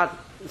eat not,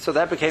 so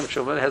that became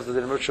truma. It has the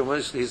din of truma.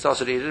 He's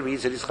also eaten it. He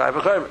eats it. He's chayav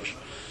a chaimish.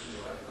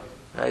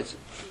 Right.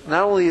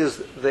 Not only is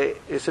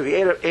so he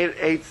ate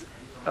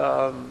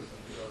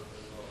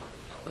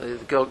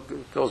it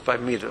goes by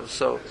meter.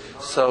 So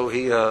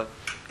he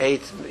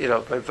ate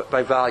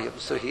by volume.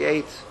 So he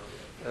ate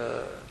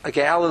a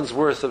gallon's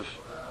worth of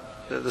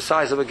the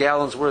size of a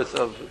gallon's worth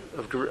of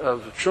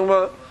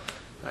truma.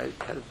 Right?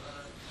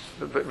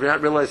 But we're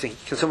not realizing he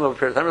consumed over a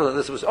period of time.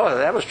 This was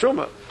that was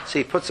truma. So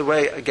he puts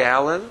away a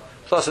gallon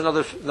plus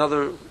another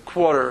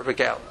quarter of a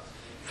gallon,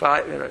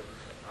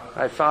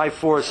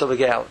 5/4 of a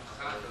gallon.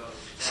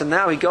 So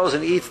now he goes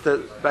and eats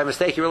by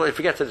mistake he really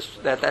forgets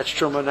that that's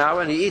truma now,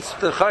 and he eats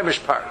the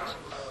chaimish part.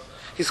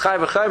 He's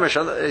chayiv a chaimish,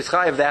 he's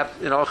chayiv that,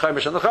 a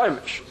chaimish on the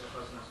chaimish.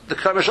 The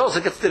chaimish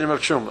also gets the din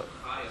of truma.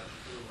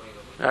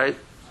 Right?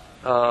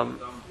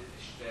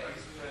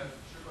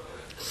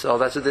 So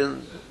that's a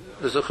din,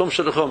 there's a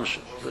chumsha to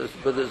chumsha.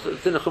 But there's a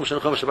din of chumsha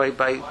to chumsha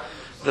by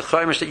the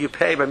chaimish that you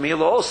pay by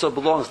meila also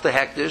belongs to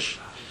hektish,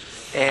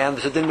 and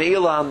there's a din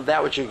meila on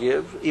that which you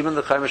give, even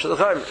the chaimish of the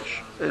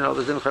chaimish. There's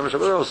a din of chaimish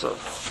of it also.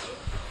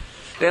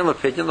 You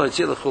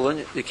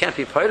can't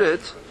be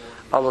pirate.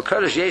 If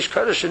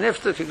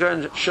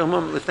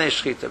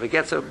it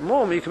gets a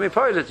mum, you can be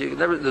pirate.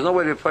 There's no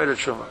way to be pirate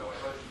shuma.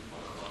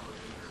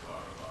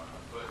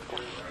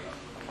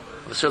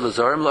 It's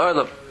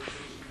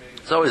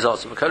always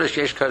awesome. There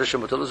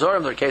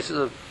are cases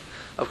of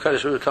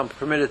kaddish who become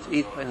permitted to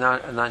eat a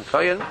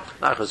non-kohen.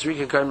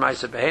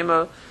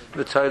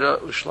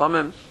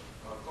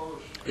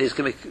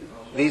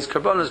 These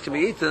karbonos can be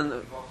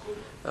eaten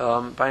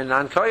by a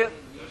non-kohen.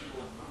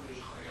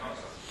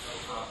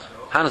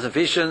 Hanas and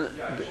Fishin,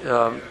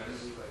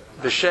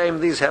 b'shem,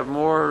 these have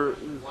more,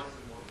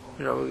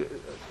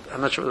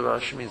 I'm not sure what the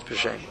Rashi means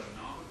b'shem.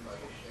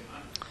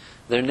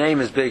 Their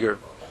name is bigger.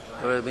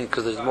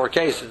 Because there's more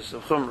cases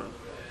of chumrah.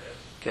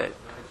 Okay.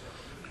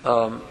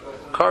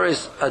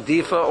 Karis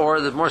adifa,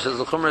 or the more says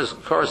the chumrah is,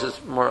 karis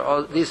is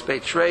more,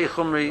 dispe trei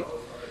chumri,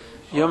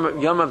 yom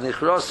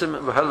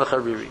nichrosim, v'hal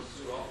chariri.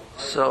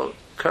 So,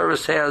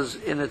 karis has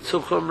in it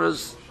 2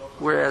 chumras,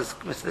 whereas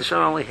Mr.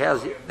 Shon only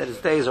has that his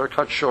days are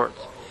cut short.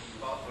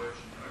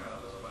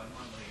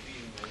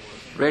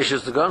 You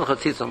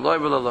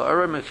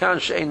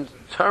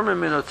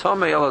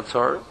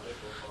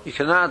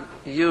cannot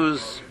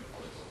use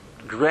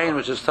grain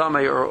which is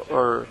tamei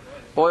or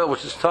oil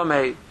which is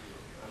tamei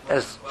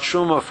as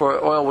truma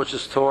for oil which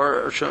is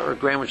tor or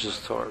grain which is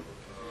tor.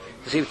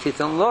 You have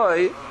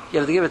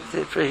to give it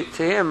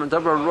to him. It's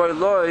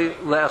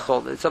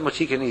something which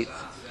he can eat.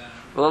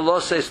 Well,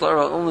 Allah says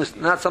only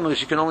not something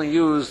which you can only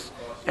use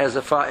as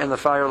in the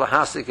fire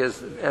lahasik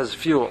as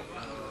fuel.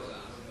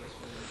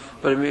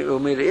 But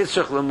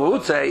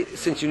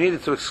since you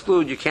needed to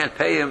exclude, you can't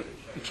pay him,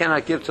 you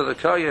cannot give to the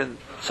kohen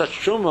such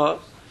truma.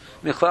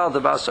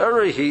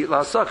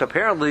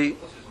 Apparently,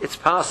 it's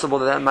possible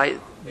that might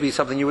be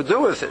something you would do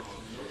with it.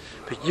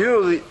 But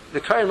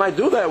the kohen might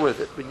do that with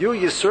it. But you,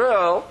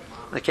 Yisrael,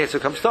 in the case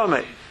of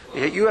Kamstome,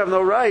 you have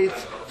no right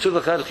to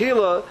the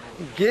Chadchila,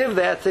 give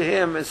that to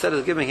him instead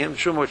of giving him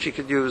truma which he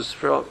could use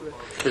for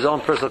his own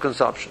personal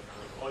consumption.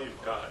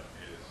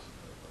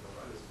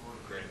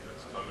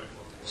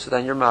 So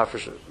then you're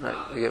mafresh, right?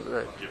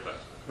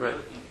 Right. No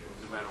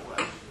matter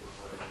what.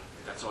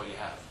 That's all you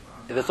have.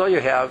 If that's all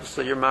you have,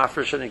 so you're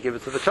mafresh and you give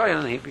it to the kohen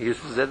and he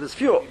uses it as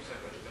fuel.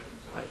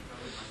 Right?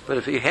 But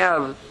if you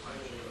have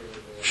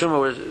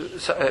shuma,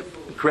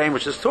 grain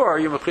which is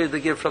Torah, you're required to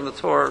give from the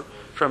Torah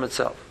from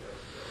itself.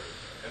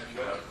 And if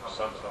you have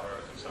some Torah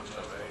and some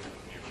Tamei,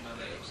 you can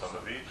give some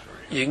of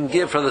each? You can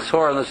give from the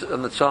Torah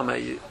and the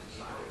Tamei.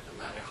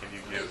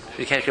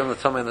 You can't give from the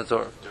Tamei and the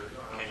Torah.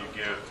 Can you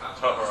give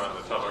Tahor on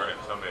the Tahor and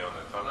Tamei on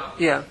the Tamei?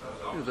 Yeah,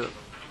 you do.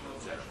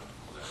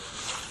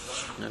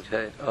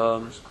 Okay.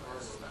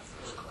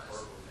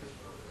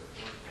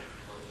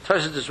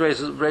 Tasha just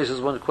raises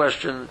one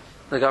question.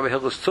 The Gabi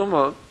Hilchos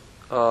Tumah,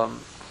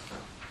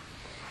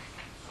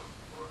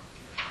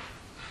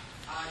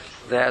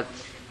 that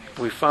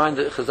we find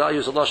that Chazal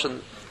use a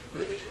lashon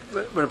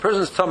when a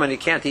person's tummy, he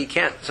can't.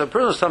 So a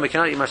person's tummy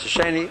cannot eat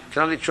Masasheni,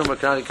 cannot eat Truma,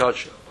 cannot eat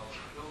Kosher.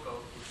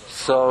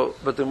 So,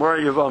 but the Mora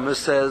Yavamis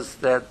says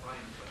that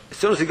as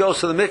soon as he goes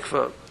to the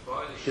mikveh,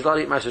 he's allowed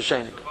to eat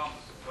Masasheni,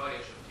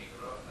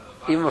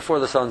 even before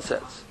the sun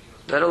sets.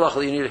 That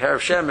halacha you need a hair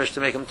of shemesh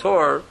to make him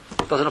tor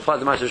doesn't apply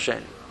to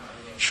Masasheni.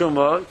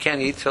 Truma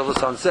can't eat till the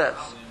sun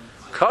sets.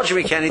 Kosher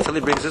he can't eat till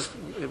he brings his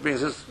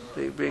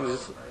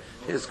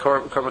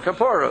korban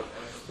kapora.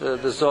 The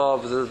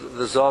Zov,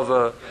 the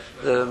Zova,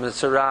 the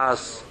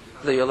Mitzaras,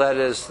 the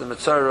Yoletis, the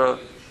Mitzara.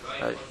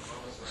 Right?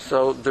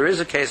 So there is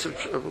a case of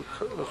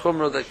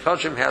Chumrah that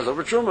Kachim has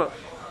over Truma.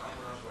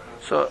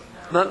 So,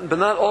 but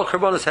not all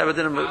Karbonis have it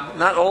in them.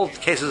 Not all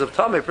cases of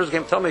Tummy. A person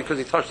came Tummy because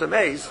he touched the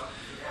maze.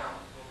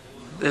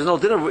 There's no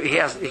dinner.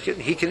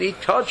 He can eat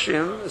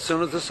Kachim as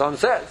soon as the sun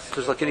sets,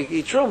 just like he can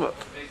eat Truma.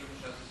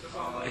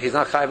 He's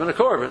not Chayv in a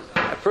Korban.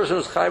 A person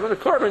who's Chayv in a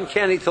Korban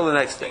can't eat till the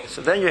next day.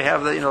 So then you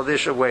have the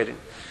issue of waiting.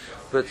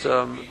 But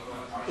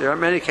there are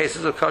many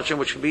cases of kachim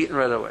which can be eaten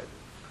right away.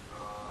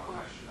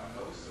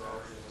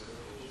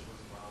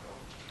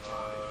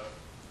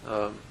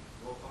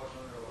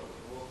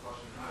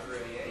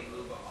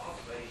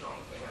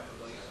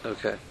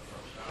 Okay.